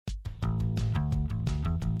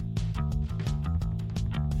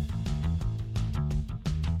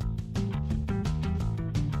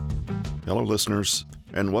Hello, listeners,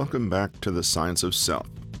 and welcome back to the Science of Self,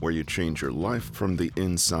 where you change your life from the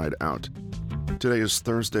inside out. Today is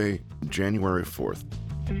Thursday, January 4th.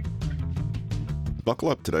 Buckle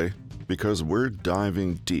up today, because we're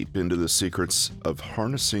diving deep into the secrets of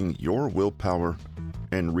harnessing your willpower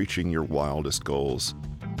and reaching your wildest goals.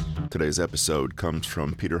 Today's episode comes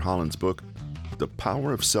from Peter Holland's book, The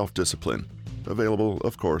Power of Self-Discipline, available,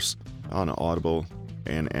 of course, on Audible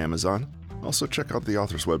and Amazon. Also, check out the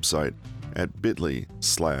author's website at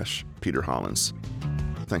bit.ly/Peter Hollands.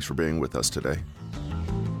 Thanks for being with us today.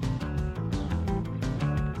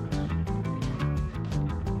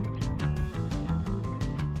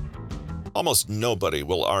 Almost nobody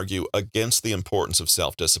will argue against the importance of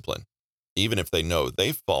self-discipline, even if they know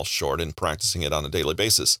they fall short in practicing it on a daily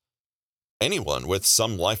basis. Anyone with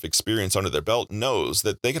some life experience under their belt knows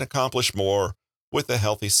that they can accomplish more with a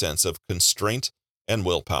healthy sense of constraint and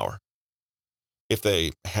willpower. If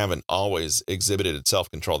they haven't always exhibited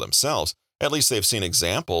self-control themselves, at least they've seen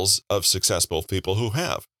examples of successful people who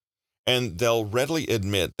have. And they'll readily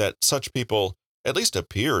admit that such people at least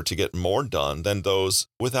appear to get more done than those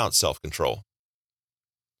without self-control.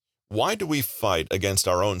 Why do we fight against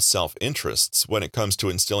our own self-interests when it comes to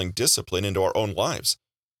instilling discipline into our own lives?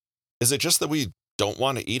 Is it just that we don't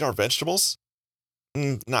want to eat our vegetables?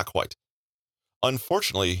 Not quite.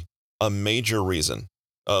 Unfortunately, a major reason,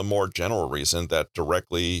 a more general reason that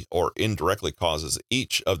directly or indirectly causes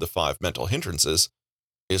each of the 5 mental hindrances,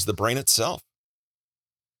 is the brain itself.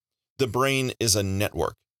 The brain is a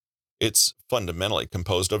network. It's fundamentally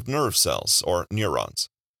composed of nerve cells, or neurons.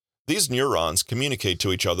 These neurons communicate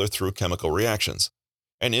to each other through chemical reactions.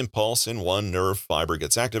 An impulse in one nerve fiber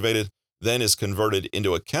gets activated, then is converted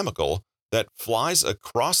into a chemical that flies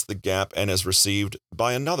across the gap and is received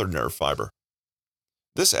by another nerve fiber.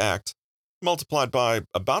 This act, multiplied by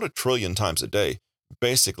about 1 trillion times a day,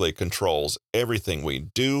 basically controls everything we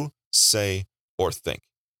do, say, or think.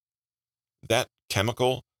 That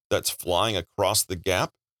chemical that's flying across the gap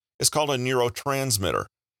is called a neurotransmitter,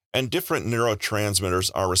 and different neurotransmitters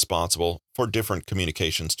are responsible for different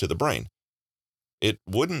communications to the brain. It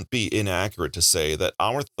wouldn't be inaccurate to say that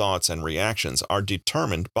our thoughts and reactions are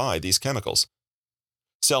determined by these chemicals.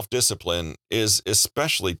 Self-discipline is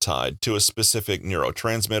especially tied to a specific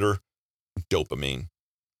neurotransmitter, dopamine.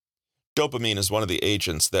 Dopamine is one of the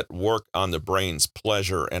agents that work on the brain's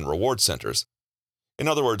pleasure and reward centers. In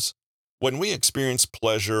other words, when we experience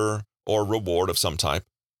pleasure or reward of some type,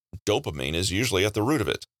 dopamine is usually at the root of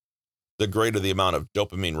it. The greater the amount of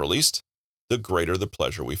dopamine released, the greater the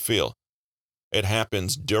pleasure we feel. It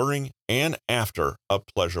happens during and after a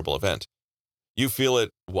pleasurable event. You feel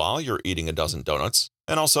it while you're eating a dozen donuts,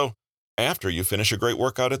 and also after you finish a great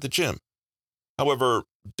workout at the gym. However,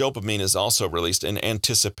 dopamine is also released in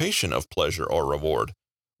anticipation of pleasure or reward,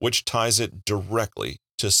 which ties it directly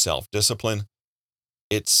to self-discipline.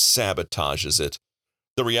 It sabotages it.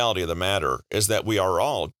 The reality of the matter is that we are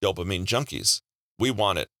all dopamine junkies. We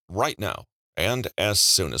want it right now and as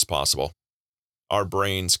soon as possible. Our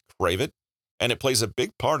brains crave it, and it plays a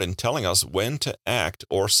big part in telling us when to act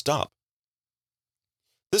or stop.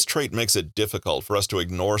 This trait makes it difficult for us to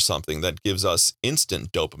ignore something that gives us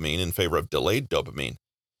instant dopamine in favor of delayed dopamine,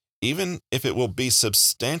 even if it will be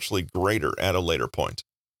substantially greater at a later point.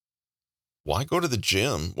 Why go to the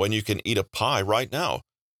gym when you can eat a pie right now,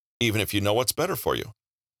 even if you know what's better for you?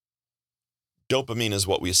 Dopamine is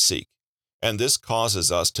what we seek, and this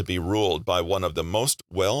causes us to be ruled by one of the most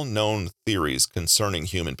well-known theories concerning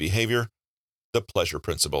human behavior, the pleasure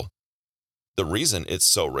principle. The reason it's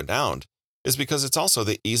so renowned is because it's also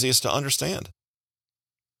the easiest to understand.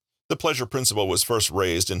 The pleasure principle was first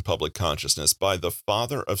raised in public consciousness by the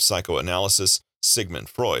father of psychoanalysis, Sigmund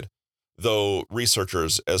Freud, though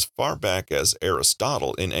researchers as far back as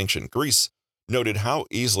Aristotle in ancient Greece noted how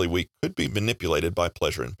easily we could be manipulated by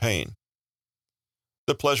pleasure and pain.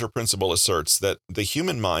 The pleasure principle asserts that the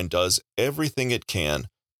human mind does everything it can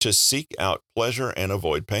to seek out pleasure and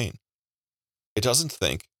avoid pain. It doesn't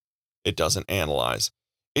think, it doesn't analyze,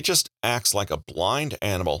 it just acts like a blind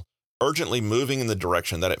animal, urgently moving in the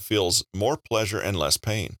direction that it feels more pleasure and less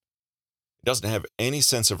pain. It doesn't have any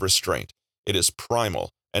sense of restraint. It is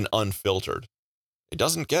primal and unfiltered. It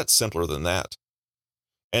doesn't get simpler than that.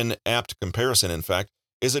 An apt comparison, in fact,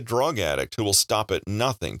 is a drug addict who will stop at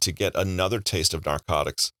nothing to get another taste of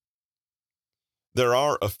narcotics. There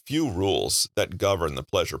are a few rules that govern the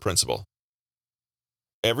pleasure principle.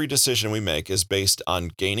 Every decision we make is based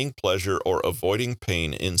on gaining pleasure or avoiding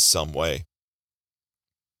pain in some way.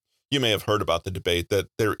 You may have heard about the debate that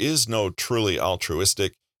there is no truly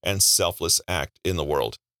altruistic and selfless act in the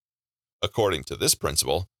world. According to this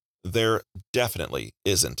principle, there definitely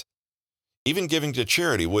isn't. Even giving to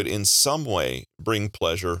charity would in some way bring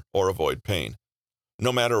pleasure or avoid pain.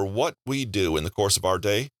 No matter what we do in the course of our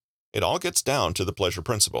day, it all gets down to the pleasure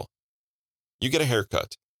principle. You get a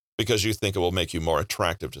haircut because you think it will make you more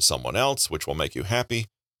attractive to someone else, which will make you happy,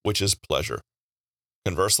 which is pleasure.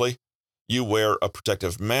 Conversely, you wear a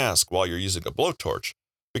protective mask while you're using a blowtorch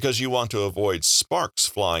because you want to avoid sparks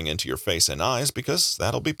flying into your face and eyes because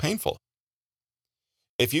that'll be painful.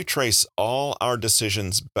 If you trace all our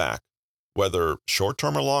decisions back, whether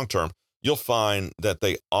short-term or long-term, you'll find that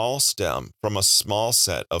they all stem from a small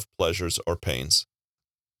set of pleasures or pains.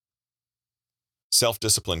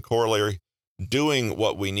 Self-discipline corollary: doing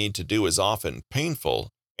what we need to do is often painful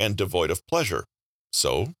and devoid of pleasure,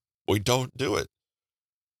 so we don't do it.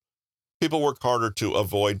 People work harder to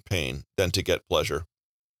avoid pain than to get pleasure.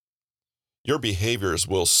 Your behaviors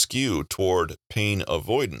will skew toward pain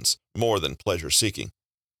avoidance more than pleasure seeking.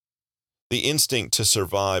 The instinct to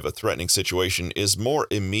survive a threatening situation is more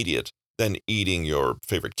immediate than eating your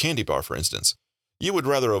favorite candy bar, for instance. You would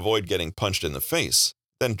rather avoid getting punched in the face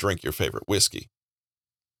than drink your favorite whiskey.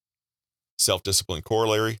 Self-discipline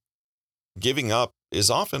corollary: giving up is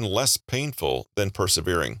often less painful than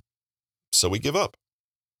persevering, so we give up.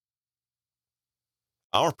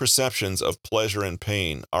 Our perceptions of pleasure and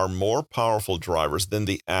pain are more powerful drivers than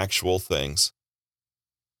the actual things.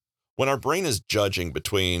 When our brain is judging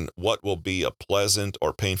between what will be a pleasant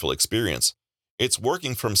or painful experience, it's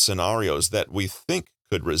working from scenarios that we think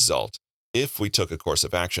could result if we took a course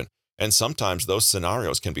of action, and sometimes those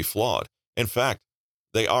scenarios can be flawed. In fact,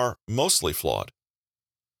 they are mostly flawed.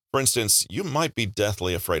 For instance, you might be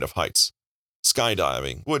deathly afraid of heights.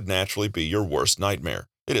 Skydiving would naturally be your worst nightmare.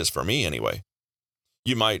 It is for me anyway.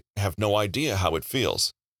 You might have no idea how it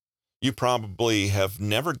feels. You probably have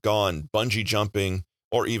never gone bungee jumping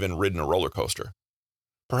or even ridden a roller coaster.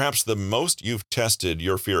 Perhaps the most you've tested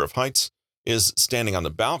your fear of heights is standing on the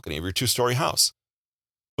balcony of your 2-story house.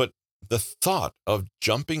 But the thought of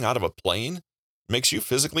jumping out of a plane makes you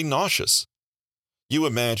physically nauseous. You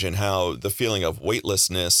imagine how the feeling of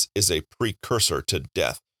weightlessness is a precursor to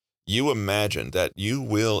death. You imagine that you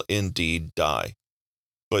will indeed die.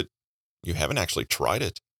 But you haven't actually tried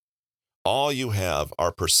it. All you have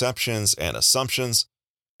are perceptions and assumptions,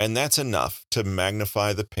 and that's enough to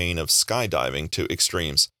magnify the pain of skydiving to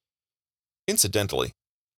extremes. Incidentally,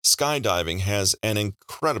 skydiving has an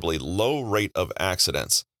incredibly low rate of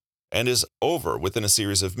accidents and is over within a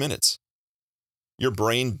series of minutes. Your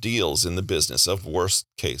brain deals in the business of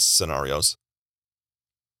worst-case scenarios.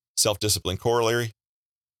 Self-discipline corollary: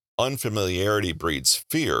 unfamiliarity breeds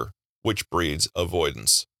fear, which breeds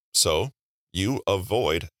avoidance. So, you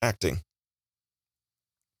avoid acting.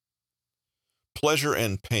 Pleasure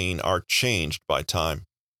and pain are changed by time.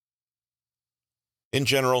 In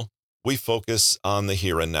general, we focus on the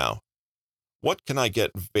here and now. What can I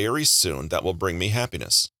get very soon that will bring me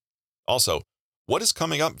happiness? Also, what is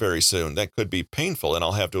coming up very soon that could be painful and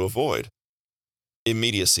I'll have to avoid?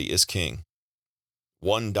 Immediacy is king.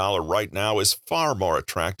 $1 right now is far more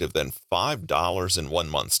attractive than $5 in 1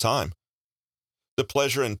 month's time. The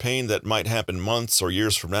pleasure and pain that might happen months or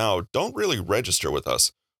years from now don't really register with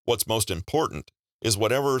us. What's most important is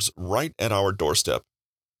whatever's right at our doorstep.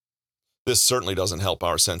 This certainly doesn't help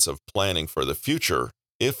our sense of planning for the future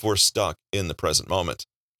if we're stuck in the present moment.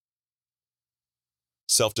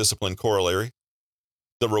 Self-discipline corollary: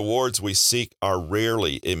 the rewards we seek are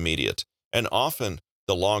rarely immediate, and often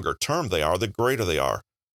the longer term they are, the greater they are.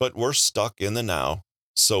 But we're stuck in the now,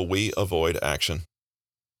 so we avoid action.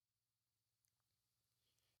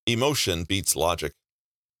 Emotion beats logic.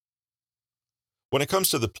 When it comes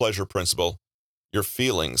to the pleasure principle, your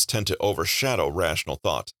feelings tend to overshadow rational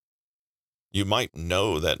thought. You might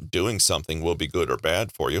know that doing something will be good or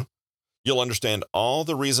bad for you. You'll understand all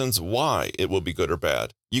the reasons why it will be good or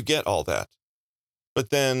bad. You get all that. But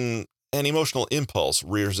then an emotional impulse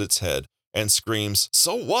rears its head and screams,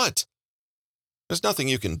 "So what?" There's nothing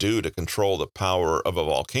you can do to control the power of a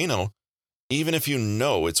volcano, even if you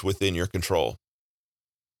know it's within your control.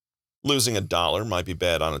 Losing $1 might be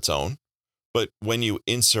bad on its own, but when you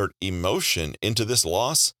insert emotion into this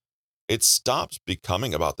loss, it stops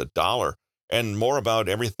becoming about the dollar and more about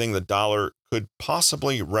everything the dollar could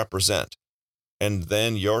possibly represent, and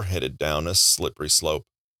then you're headed down a slippery slope.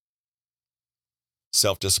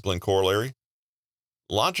 Self-discipline corollary: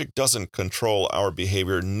 logic doesn't control our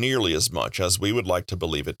behavior nearly as much as we would like to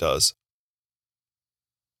believe it does.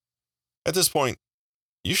 At this point,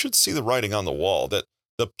 you should see the writing on the wall that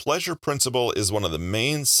the pleasure principle is one of the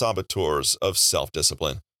main saboteurs of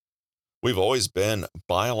self-discipline. We've always been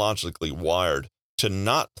biologically wired to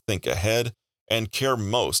not think ahead and care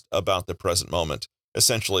most about the present moment.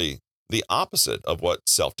 Essentially, the opposite of what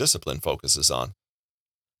self-discipline focuses on.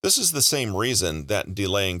 This is the same reason that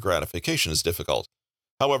delaying gratification is difficult.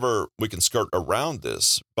 However, we can skirt around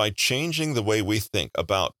this by changing the way we think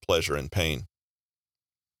about pleasure and pain.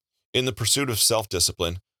 In the pursuit of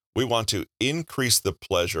self-discipline, we want to increase the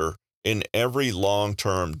pleasure in every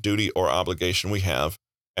long-term duty or obligation we have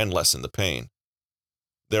and lessen the pain.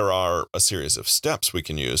 There are a series of steps we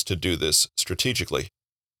can use to do this strategically.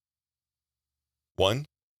 1.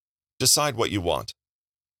 Decide what you want.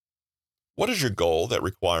 What is your goal that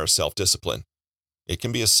requires self-discipline? It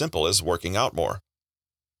can be as simple as working out more.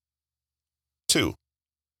 2.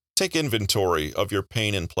 Take inventory of your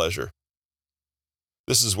pain and pleasure.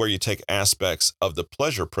 This is where you take aspects of the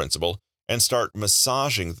pleasure principle and start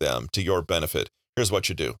massaging them to your benefit. Here's what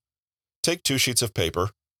you do. Take 2 sheets of paper,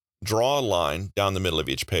 draw a line down the middle of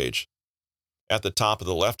each page. At the top of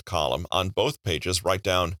the left column on both pages, write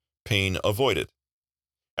down pain avoided.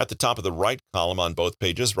 At the top of the right column on both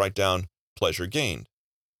pages, write down pleasure gained.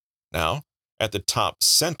 Now, at the top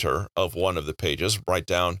center of one of the pages, write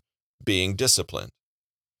down being disciplined.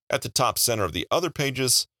 At the top center of the other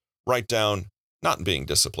pages, write down not being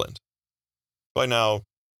disciplined. By now,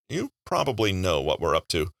 you probably know what we're up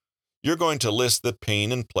to. You're going to list the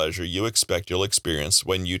pain and pleasure you expect you'll experience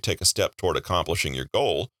when you take a step toward accomplishing your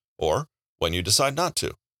goal or when you decide not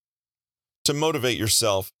to. To motivate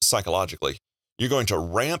yourself psychologically, you're going to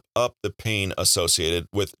ramp up the pain associated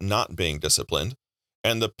with not being disciplined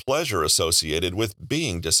and the pleasure associated with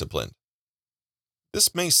being disciplined.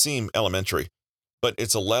 This may seem elementary, but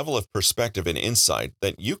it's a level of perspective and insight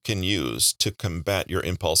that you can use to combat your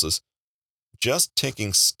impulses. Just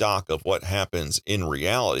taking stock of what happens in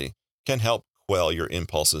reality can help quell your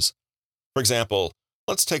impulses. For example,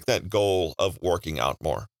 let's take that goal of working out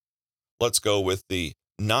more. Let's go with the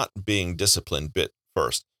not being disciplined bit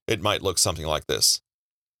first. It might look something like this.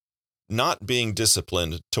 Not being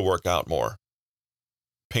disciplined to work out more.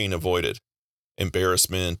 Pain avoided.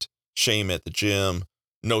 Embarrassment, shame at the gym,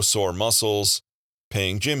 no sore muscles,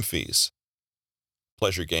 paying gym fees.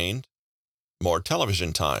 Pleasure gained. More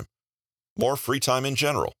television time. More free time in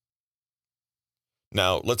general.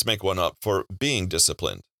 Now, let's make one up for being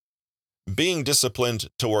disciplined. Being disciplined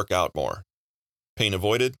to work out more. Pain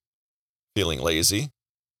avoided. Feeling lazy.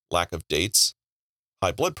 Lack of dates.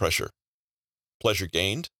 High blood pressure. Pleasure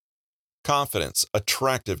gained. Confidence,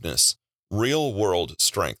 attractiveness, real-world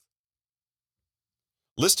strength.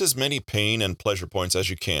 List as many pain and pleasure points as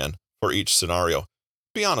you can for each scenario.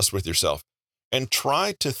 Be honest with yourself and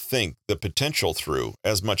try to think the potential through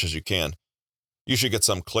as much as you can. You should get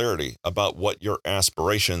some clarity about what your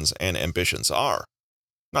aspirations and ambitions are,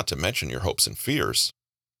 not to mention your hopes and fears.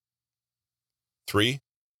 3.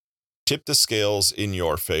 Tip the scales in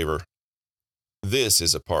your favor. This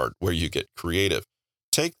is a part where you get creative.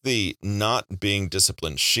 Take the not being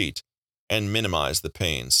disciplined sheet and minimize the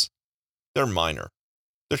pains. They're minor.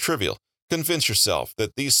 They're trivial. Convince yourself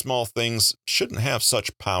that these small things shouldn't have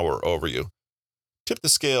such power over you. Tip the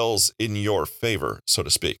scales in your favor, so to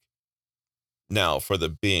speak. Now, for the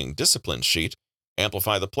being disciplined sheet,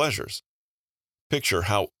 amplify the pleasures. Picture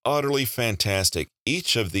how utterly fantastic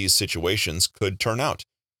each of these situations could turn out.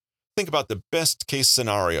 Think about the best case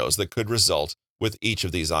scenarios that could result with each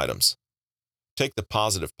of these items. Take the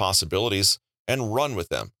positive possibilities and run with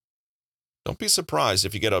them. Don't be surprised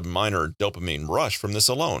if you get a minor dopamine rush from this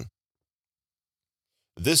alone.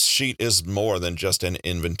 This sheet is more than just an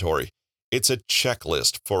inventory. It's a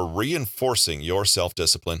checklist for reinforcing your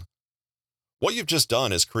self-discipline. What you've just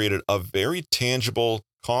done is created a very tangible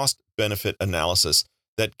cost-benefit analysis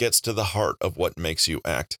that gets to the heart of what makes you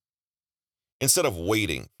act. Instead of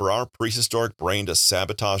waiting for our prehistoric brain to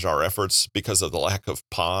sabotage our efforts because of the lack of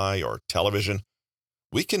pie or television,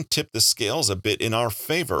 we can tip the scales a bit in our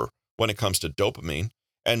favor when it comes to dopamine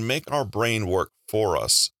and make our brain work for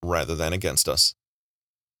us rather than against us.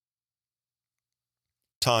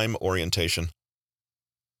 Time orientation.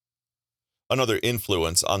 Another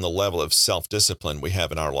influence on the level of self-discipline we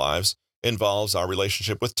have in our lives involves our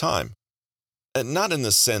relationship with time. And not in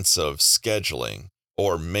the sense of scheduling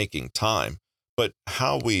or making time, but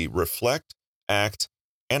how we reflect, act,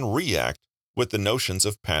 and react with the notions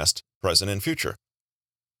of past, present, and future.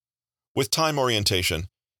 With time orientation,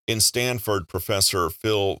 in Stanford Professor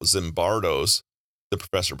Phil Zimbardo's, the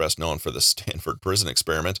professor best known for the Stanford Prison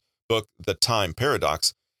Experiment, book, The Time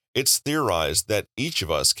Paradox, it's theorized that each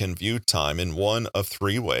of us can view time in one of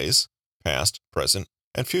 3 ways: past, present,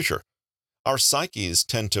 and future. Our psyches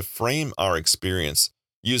tend to frame our experience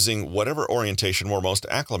using whatever orientation we're most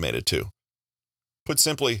acclimated to. Put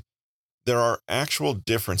simply, there are actual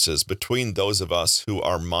differences between those of us who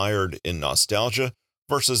are mired in nostalgia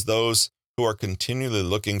versus those who are continually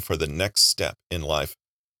looking for the next step in life.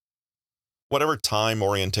 Whatever time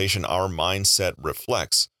orientation our mindset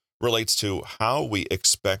reflects relates to how we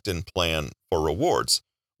expect and plan for rewards,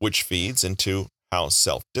 which feeds into how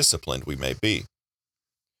self-disciplined we may be.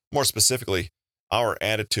 More specifically, our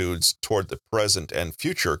attitudes toward the present and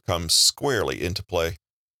future come squarely into play.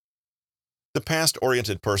 The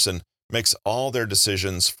past-oriented person makes all their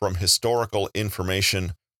decisions from historical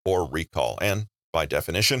information or recall, and, by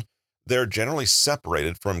definition, they're generally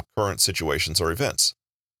separated from current situations or events.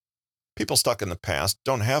 People stuck in the past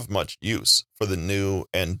don't have much use for the new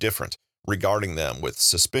and different, regarding them with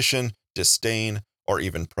suspicion, disdain, or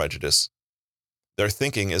even prejudice. Their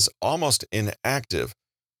thinking is almost inactive,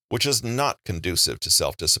 which is not conducive to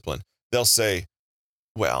self-discipline. They'll say,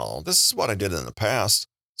 well, this is what I did in the past,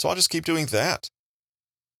 so I'll just keep doing that.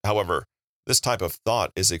 However, this type of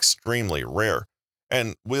thought is extremely rare,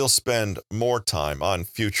 and we'll spend more time on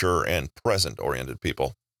future and present-oriented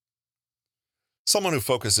people. Someone who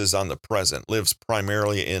focuses on the present lives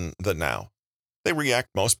primarily in the now. They react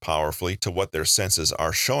most powerfully to what their senses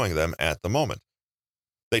are showing them at the moment.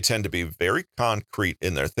 They tend to be very concrete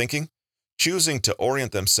in their thinking, choosing to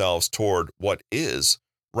orient themselves toward what is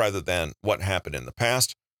rather than what happened in the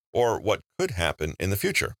past or what could happen in the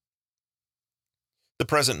future. The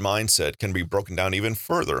present mindset can be broken down even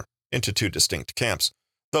further into two distinct camps.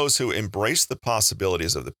 Those who embrace the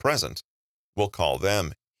possibilities of the present, we'll call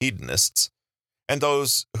them hedonists, and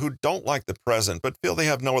those who don't like the present but feel they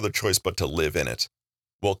have no other choice but to live in it,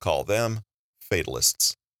 we'll call them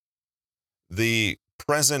fatalists. The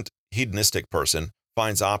present hedonistic person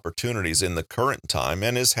finds opportunities in the current time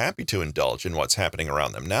and is happy to indulge in what's happening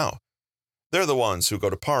around them now. They're the ones who go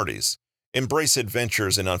to parties, embrace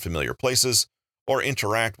adventures in unfamiliar places, or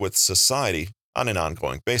interact with society on an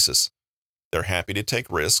ongoing basis. They're happy to take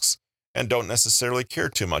risks and don't necessarily care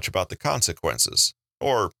too much about the consequences,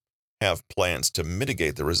 or have plans to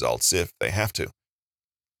mitigate the results if they have to.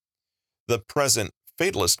 The present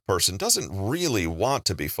fatalist person doesn't really want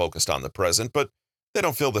to be focused on the present, but they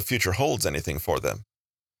don't feel the future holds anything for them.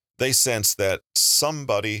 They sense that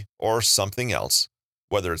somebody or something else,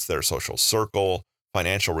 whether it's their social circle,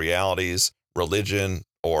 financial realities, religion,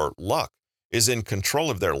 or luck, is in control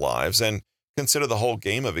of their lives and consider the whole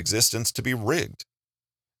game of existence to be rigged.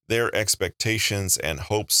 Their expectations and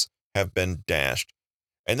hopes have been dashed,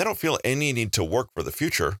 and they don't feel any need to work for the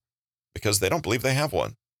future because they don't believe they have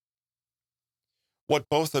one. What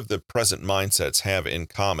both of the present mindsets have in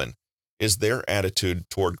common is their attitude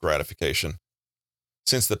toward gratification.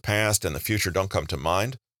 Since the past and the future don't come to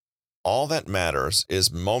mind, all that matters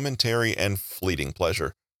is momentary and fleeting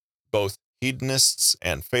pleasure. Both hedonists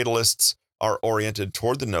and fatalists are oriented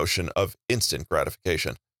toward the notion of instant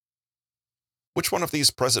gratification. Which one of these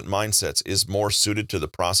present mindsets is more suited to the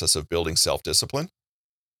process of building self-discipline?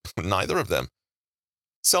 Neither of them.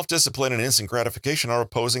 Self-discipline and instant gratification are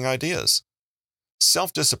opposing ideas.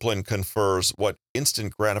 Self-discipline confers what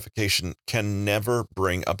instant gratification can never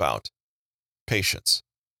bring about: patience,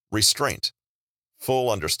 restraint, full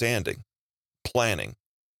understanding, planning,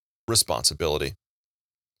 responsibility.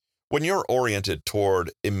 When you're oriented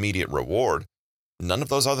toward immediate reward, none of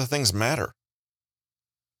those other things matter.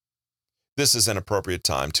 This is an appropriate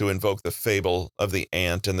time to invoke the fable of the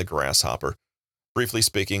ant and the grasshopper. Briefly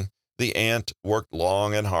speaking, the ant worked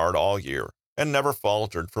long and hard all year and never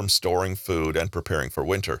faltered from storing food and preparing for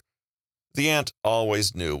winter. The ant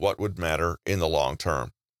always knew what would matter in the long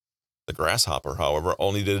term. The grasshopper, however,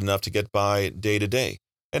 only did enough to get by day to day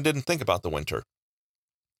and didn't think about the winter.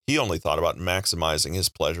 He only thought about maximizing his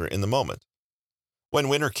pleasure in the moment. When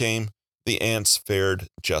winter came, the ants fared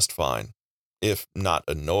just fine, if not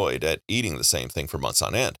annoyed at eating the same thing for months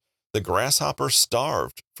on end. The grasshopper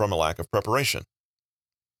starved from a lack of preparation.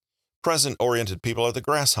 Present-oriented people are the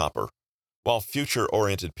grasshopper, while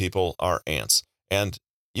future-oriented people are ants, and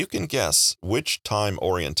you can guess which time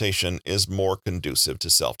orientation is more conducive to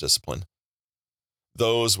self-discipline.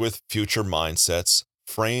 Those with future mindsets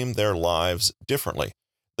frame their lives differently.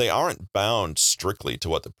 They aren't bound strictly to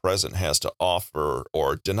what the present has to offer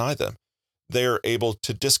or deny them. They're able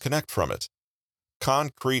to disconnect from it.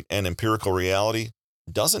 Concrete and empirical reality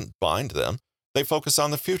doesn't bind them. They focus on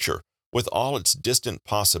the future, with all its distant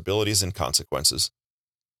possibilities and consequences.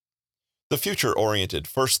 The future-oriented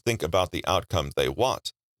first think about the outcome they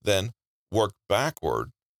want, then work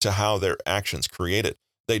backward to how their actions create it.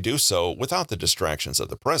 They do so without the distractions of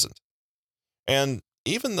the present. And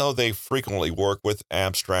even though they frequently work with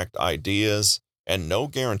abstract ideas and no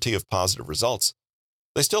guarantee of positive results,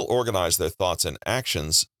 they still organize their thoughts and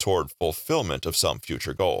actions toward fulfillment of some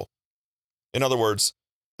future goal. In other words,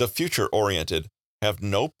 the future-oriented have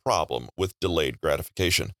no problem with delayed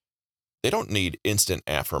gratification. They don't need instant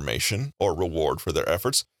affirmation or reward for their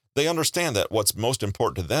efforts. They understand that what's most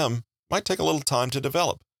important to them might take a little time to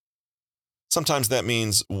develop. Sometimes that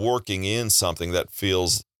means working in something that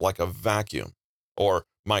feels like a vacuum or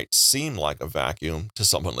might seem like a vacuum to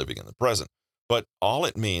someone living in the present. But all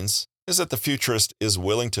it means is that the futurist is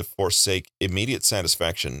willing to forsake immediate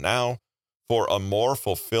satisfaction now for a more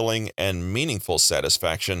fulfilling and meaningful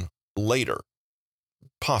satisfaction later,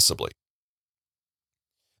 possibly.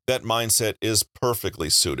 That mindset is perfectly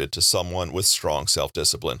suited to someone with strong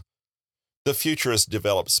self-discipline. The futurist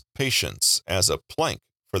develops patience as a plank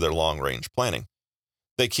for their long-range planning.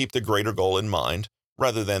 They keep the greater goal in mind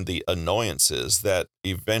rather than the annoyances that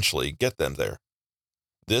eventually get them there.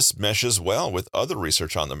 This meshes well with other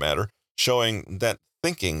research on the matter, showing that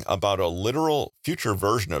thinking about a literal future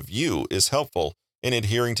version of you is helpful in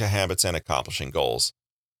adhering to habits and accomplishing goals.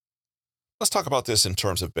 Let's talk about this in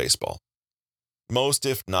terms of baseball. Most,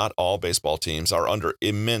 if not all, baseball teams are under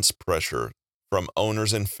immense pressure from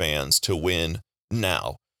owners and fans to win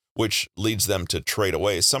now, which leads them to trade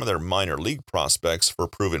away some of their minor league prospects for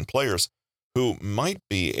proven players who might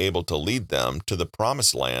be able to lead them to the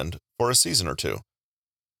promised land for a season or two.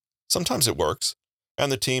 Sometimes it works,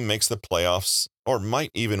 and the team makes the playoffs or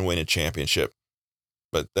might even win a championship.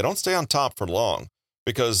 But they don't stay on top for long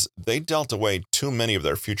because they dealt away too many of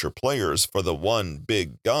their future players for the one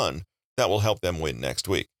big gun that will help them win next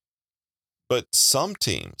week. But some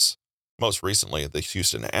teams, most recently the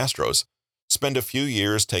Houston Astros, spend a few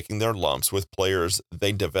years taking their lumps with players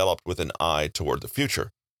they developed with an eye toward the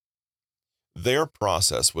future. Their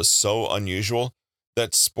process was so unusual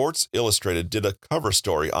that Sports Illustrated did a cover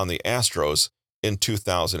story on the Astros in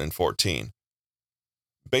 2014.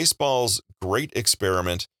 Baseball's great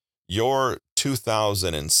experiment, your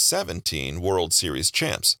 2017 World Series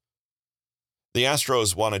champs. The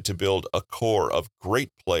Astros wanted to build a core of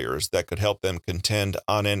great players that could help them contend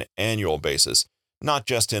on an annual basis, not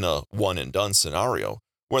just in a one-and-done scenario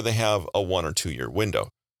where they have a 1 or 2 year window.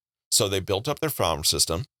 So they built up their farm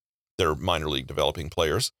system, their minor league developing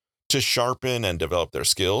players, to sharpen and develop their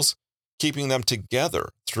skills, keeping them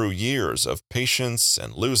together through years of patience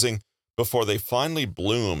and losing before they finally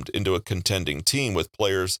bloomed into a contending team with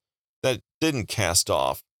players that didn't cast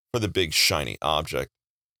off for the big shiny object.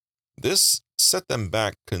 This set them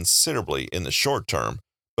back considerably in the short term,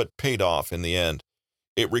 but paid off in the end.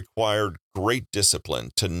 It required great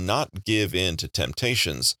discipline to not give in to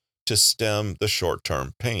temptations to stem the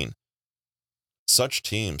short-term pain. Such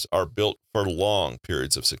teams are built for long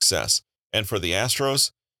periods of success, and for the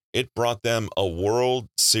Astros, it brought them a World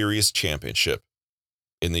Series championship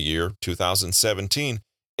in the year 2017,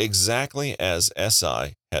 exactly as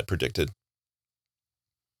SI had predicted.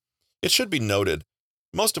 It should be noted,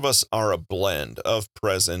 most of us are a blend of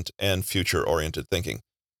present and future-oriented thinking.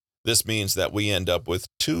 This means that we end up with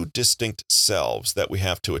two distinct selves that we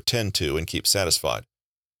have to attend to and keep satisfied.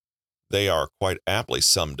 They are quite aptly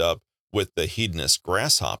summed up with the hedonist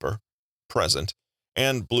grasshopper, present,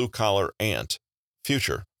 and blue-collar ant,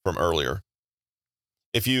 future, from earlier.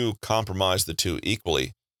 If you compromise the two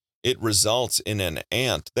equally, it results in an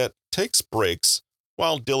ant that takes breaks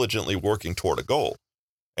while diligently working toward a goal,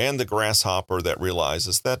 and the grasshopper that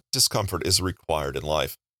realizes that discomfort is required in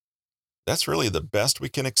life. That's really the best we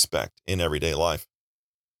can expect in everyday life.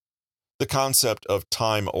 The concept of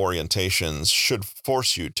time orientations should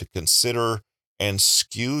force you to consider and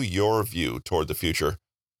skew your view toward the future.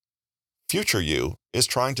 Future you is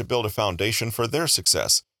trying to build a foundation for their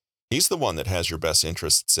success. He's the one that has your best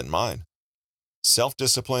interests in mind.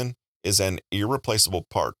 Self-discipline is an irreplaceable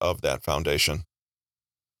part of that foundation.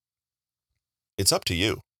 It's up to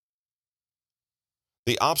you.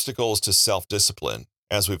 The obstacles to self-discipline,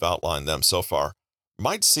 as we've outlined them so far,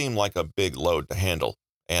 might seem like a big load to handle,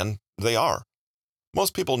 and they are.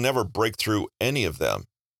 Most people never break through any of them,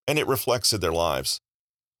 and it reflects in their lives.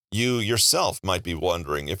 You yourself might be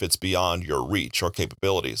wondering if it's beyond your reach or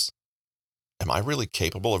capabilities. Am I really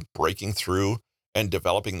capable of breaking through and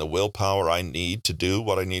developing the willpower I need to do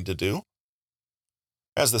what I need to do?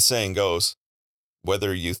 As the saying goes,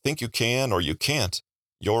 whether you think you can or you can't,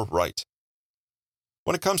 you're right.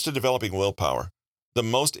 When it comes to developing willpower, the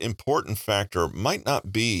most important factor might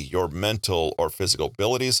not be your mental or physical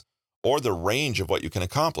abilities or the range of what you can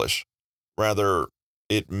accomplish. Rather,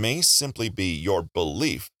 it may simply be your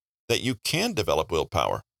belief that you can develop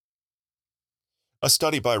willpower. A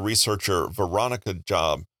study by researcher Veronica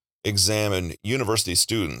Job examined university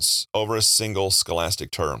students over a single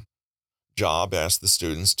scholastic term. Job asked the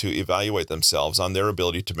students to evaluate themselves on their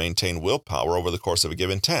ability to maintain willpower over the course of a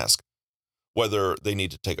given task. whether they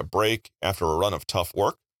need to take a break after a run of tough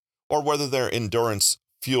work, or whether their endurance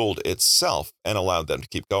fueled itself and allowed them to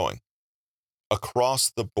keep going.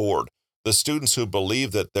 Across the board, the students who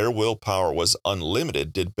believed that their willpower was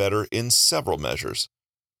unlimited did better in several measures.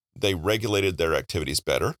 They regulated their activities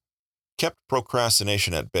better, kept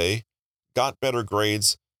procrastination at bay, got better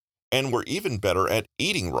grades, and were even better at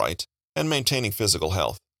eating right and maintaining physical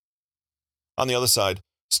health. On the other side,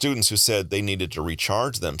 students who said they needed to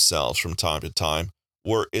recharge themselves from time to time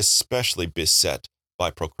were especially beset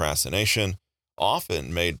by procrastination,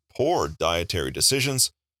 often made poor dietary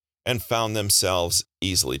decisions, and found themselves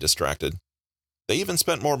easily distracted. They even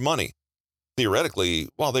spent more money, theoretically,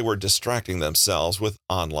 while they were distracting themselves with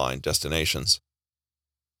online destinations.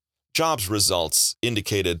 Jobs results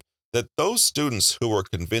indicated that those students who were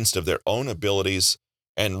convinced of their own abilities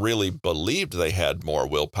and really believed they had more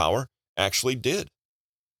willpower actually did.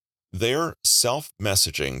 Their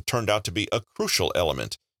self-messaging turned out to be a crucial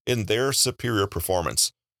element in their superior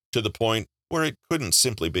performance, to the point where it couldn't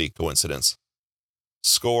simply be coincidence.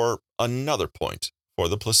 Score another point for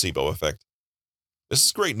the placebo effect. This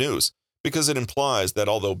is great news because it implies that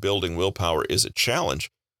although building willpower is a challenge,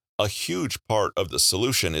 a huge part of the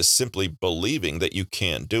solution is simply believing that you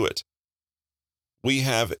can do it. We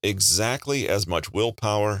have exactly as much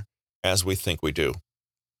willpower as we think we do.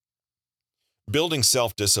 Building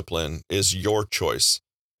self-discipline is your choice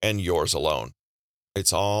and yours alone.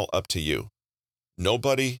 It's all up to you.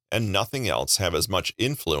 Nobody and nothing else have as much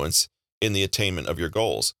influence in the attainment of your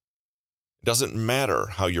goals. It doesn't matter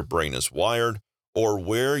how your brain is wired or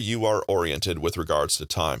where you are oriented with regards to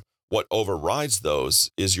time. What overrides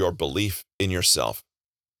those is your belief in yourself.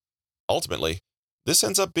 Ultimately, this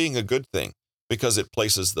ends up being a good thing because it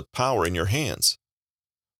places the power in your hands.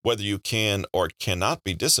 Whether you can or cannot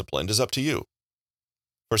be disciplined is up to you.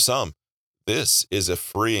 For some, this is a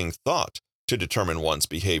freeing thought to determine one's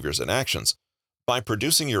behaviors and actions. By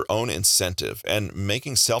producing your own incentive and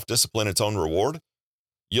making self-discipline its own reward,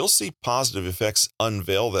 you'll see positive effects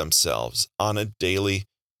unveil themselves on a daily,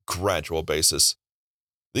 gradual basis.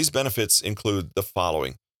 These benefits include the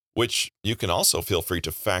following, which you can also feel free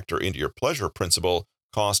to factor into your pleasure principle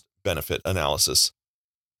cost-benefit analysis.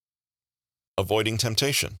 Avoiding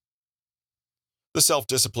temptation. The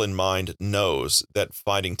self-disciplined mind knows that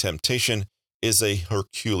fighting temptation is a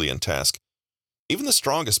Herculean task. Even the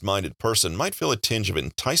strongest-minded person might feel a tinge of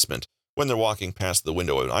enticement when they're walking past the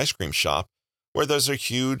window of an ice cream shop where there's a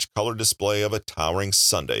huge color display of a towering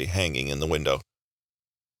sundae hanging in the window.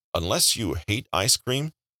 Unless you hate ice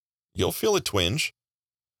cream, you'll feel a twinge.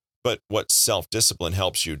 But what self-discipline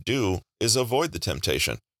helps you do is avoid the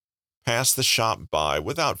temptation. Pass the shop by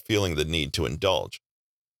without feeling the need to indulge.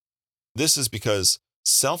 This is because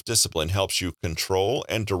self-discipline helps you control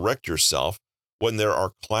and direct yourself when there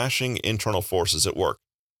are clashing internal forces at work.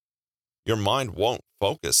 Your mind won't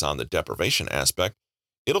focus on the deprivation aspect.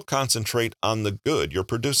 It'll concentrate on the good you're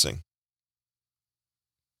producing.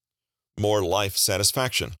 More life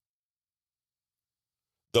satisfaction.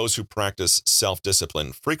 Those who practice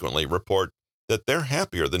self-discipline frequently report that they're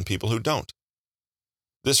happier than people who don't.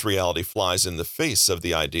 This reality flies in the face of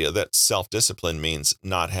the idea that self-discipline means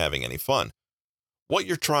not having any fun. What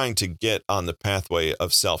you're trying to get on the pathway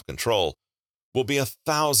of self-control will be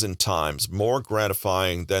 1,000 times more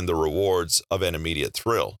gratifying than the rewards of an immediate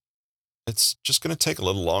thrill. It's just going to take a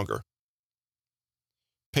little longer.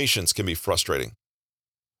 Patience can be frustrating.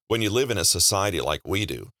 When you live in a society like we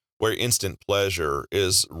do, where instant pleasure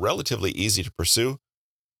is relatively easy to pursue,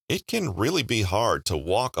 it can really be hard to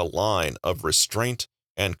walk a line of restraint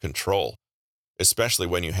and control, especially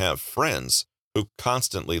when you have friends who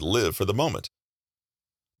constantly live for the moment.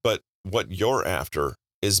 But what you're after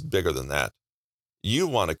is bigger than that. You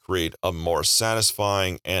want to create a more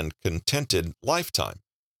satisfying and contented lifetime.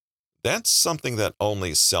 That's something that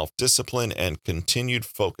only self-discipline and continued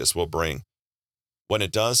focus will bring. When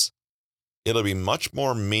it does, it'll be much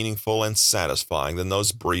more meaningful and satisfying than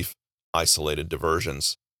those brief, isolated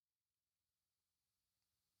diversions.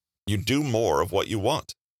 You do more of what you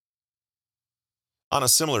want. On a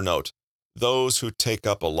similar note, those who take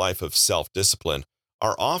up a life of self-discipline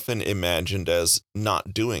are often imagined as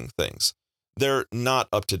not doing things. They're not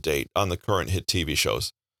up to date on the current hit TV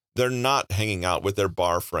shows. They're not hanging out with their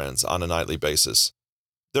bar friends on a nightly basis.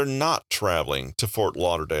 They're not traveling to Fort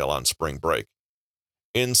Lauderdale on spring break.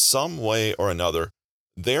 In some way or another,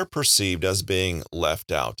 they're perceived as being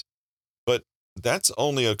left out. But that's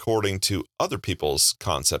only according to other people's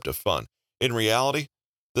concept of fun. In reality,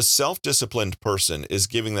 the self-disciplined person is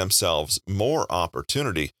giving themselves more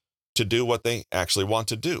opportunity to do what they actually want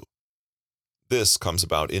to do. This comes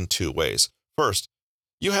about in two ways. First,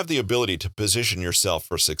 You have the ability to position yourself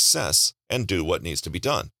for success and do what needs to be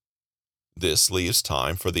done. This leaves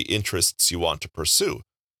time for the interests you want to pursue,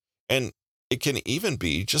 and it can even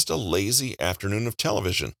be just a lazy afternoon of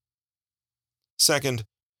television. Second,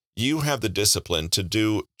 you have the discipline to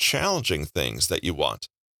do challenging things that you want.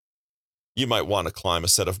 You might want to climb a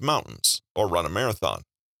set of mountains or run a marathon.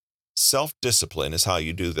 Self-discipline is how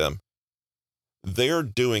you do them. They're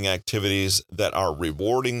doing activities that are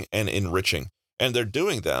rewarding and enriching, and they're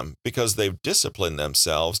doing them because they've disciplined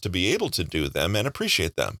themselves to be able to do them and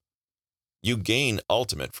appreciate them. You gain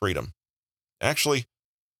ultimate freedom. Actually,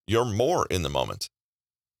 you're more in the moment.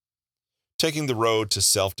 Taking the road to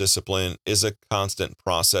self-discipline is a constant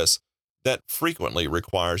process that frequently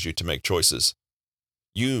requires you to make choices.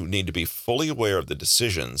 You need to be fully aware of the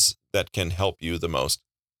decisions that can help you the most.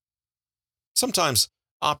 Sometimes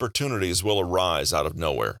opportunities will arise out of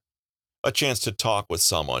nowhere. A chance to talk with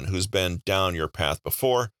someone who's been down your path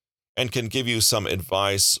before and can give you some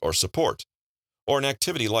advice or support, or an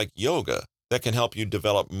activity like yoga that can help you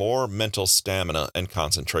develop more mental stamina and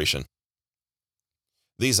concentration.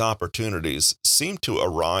 These opportunities seem to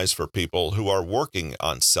arise for people who are working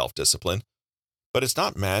on self-discipline, but it's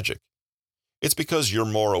not magic. It's because you're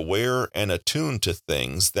more aware and attuned to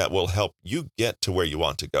things that will help you get to where you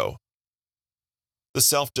want to go. The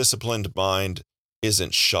self-disciplined mind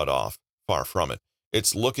isn't shut off, far from it.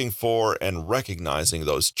 It's looking for and recognizing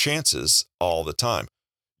those chances all the time.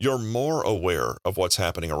 You're more aware of what's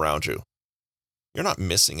happening around you. You're not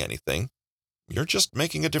missing anything. You're just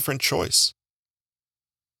making a different choice.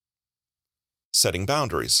 Setting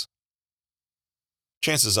boundaries.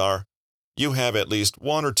 Chances are you have at least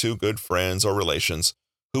one or two good friends or relations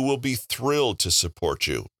who will be thrilled to support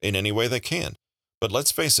you in any way they can. But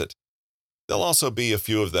let's face it, there'll also be a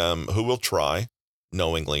few of them who will try,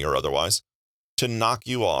 knowingly or otherwise, to knock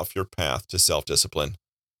you off your path to self-discipline.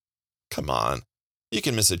 Come on, you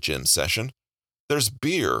can miss a gym session. There's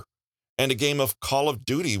beer and a game of Call of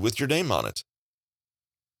Duty with your name on it.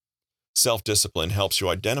 Self-discipline helps you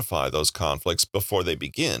identify those conflicts before they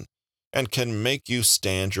begin and can make you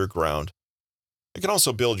stand your ground. It can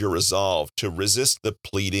also build your resolve to resist the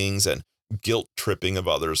pleadings and guilt-tripping of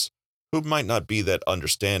others who might not be that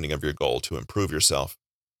understanding of your goal to improve yourself.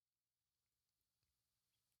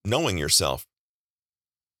 Knowing yourself.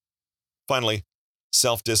 Finally,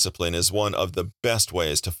 self-discipline is one of the best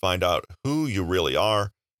ways to find out who you really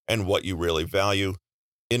are and what you really value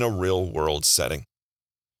in a real-world setting.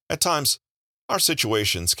 At times, our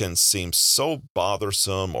situations can seem so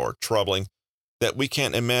bothersome or troubling that we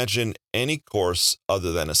can't imagine any course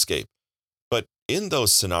other than escape. But in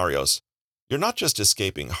those scenarios, you're not just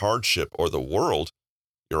escaping hardship or the world,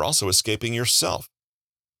 you're also escaping yourself.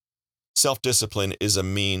 Self-discipline is a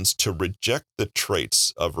means to reject the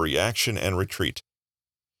traits of reaction and retreat.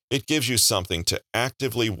 It gives you something to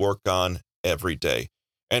actively work on every day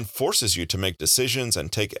and forces you to make decisions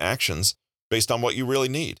and take actions based on what you really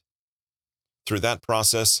need. Through that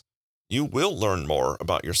process, you will learn more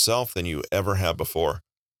about yourself than you ever have before.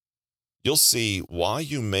 You'll see why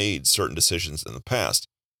you made certain decisions in the past,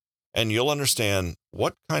 and you'll understand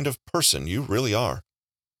what kind of person you really are.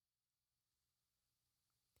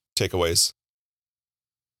 Takeaways.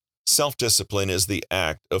 Self-discipline is the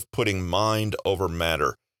act of putting mind over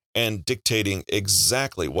matter and dictating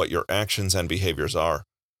exactly what your actions and behaviors are.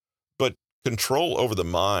 But control over the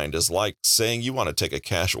mind is like saying you want to take a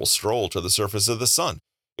casual stroll to the surface of the sun.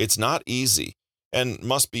 It's not easy and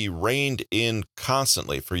must be reined in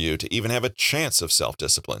constantly for you to even have a chance of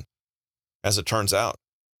self-discipline. As it turns out,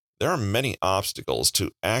 there are many obstacles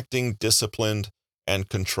to acting disciplined and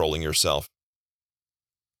controlling yourself.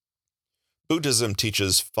 Buddhism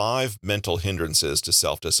teaches 5 mental hindrances to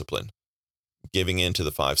self-discipline: giving in to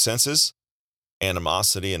the 5 senses,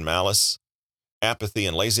 animosity and malice, apathy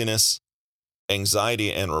and laziness,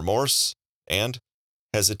 anxiety and remorse, and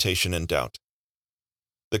hesitation and doubt.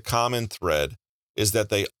 The common thread is that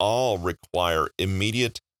they all require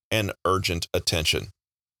immediate and urgent attention,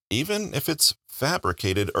 even if it's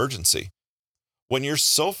fabricated urgency. When you're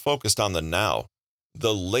so focused on the now,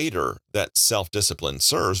 the later that self-discipline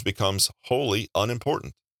serves becomes wholly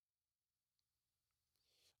unimportant.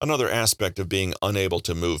 Another aspect of being unable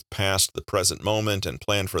to move past the present moment and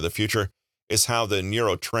plan for the future is how the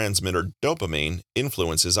neurotransmitter dopamine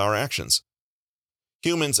influences our actions.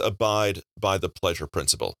 Humans abide by the pleasure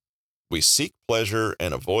principle. We seek pleasure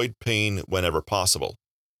and avoid pain whenever possible,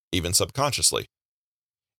 even subconsciously.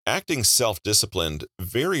 Acting self-disciplined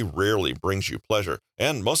very rarely brings you pleasure,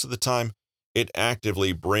 and most of the time, it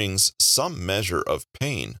actively brings some measure of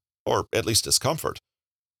pain, or at least discomfort.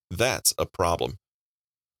 That's a problem.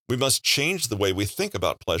 We must change the way we think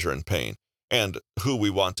about pleasure and pain and who we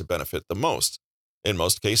want to benefit the most. In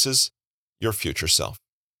most cases, your future self.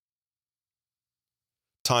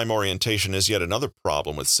 Time orientation is yet another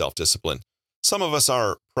problem with self-discipline. Some of us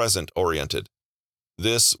are present-oriented.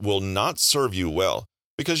 This will not serve you well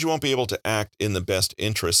because you won't be able to act in the best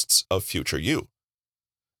interests of future you.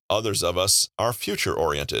 Others of us are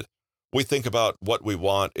future-oriented. We think about what we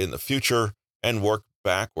want in the future and work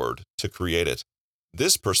backward to create it.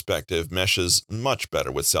 This perspective meshes much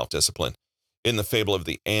better with self-discipline. In the fable of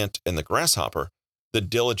the ant and the grasshopper, the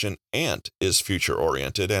diligent ant is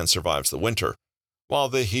future-oriented and survives the winter, while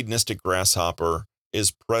the hedonistic grasshopper is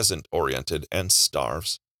present-oriented and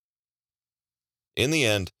starves. In the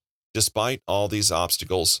end, despite all these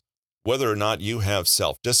obstacles, whether or not you have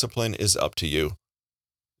self-discipline is up to you.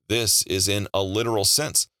 This is in a literal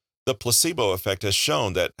sense. The placebo effect has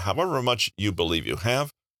shown that however much you believe you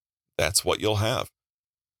have, that's what you'll have.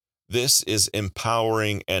 This is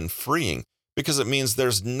empowering and freeing because it means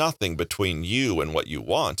there's nothing between you and what you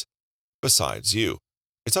want besides you.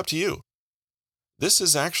 It's up to you. This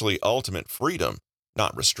is actually ultimate freedom,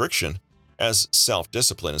 not restriction, as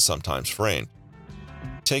self-discipline is sometimes framed.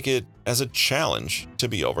 Take it as a challenge to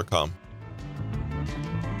be overcome.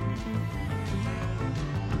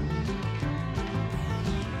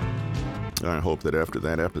 I hope that after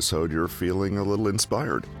that episode you're feeling a little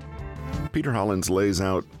inspired. Peter Hollins lays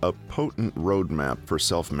out a potent roadmap for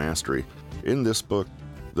self-mastery in this book,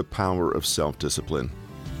 The Power of Self-Discipline.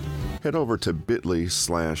 Head over to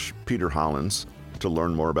bit.ly/Peter Hollins to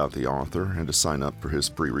learn more about the author and to sign up for his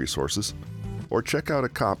free resources, or check out a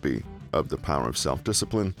copy of The Power of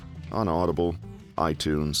Self-Discipline on Audible,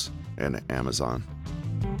 iTunes, and Amazon.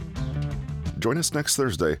 Join us next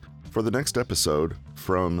Thursday for the next episode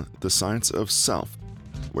from The Science of Self,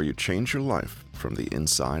 where you change your life from the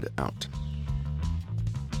inside out.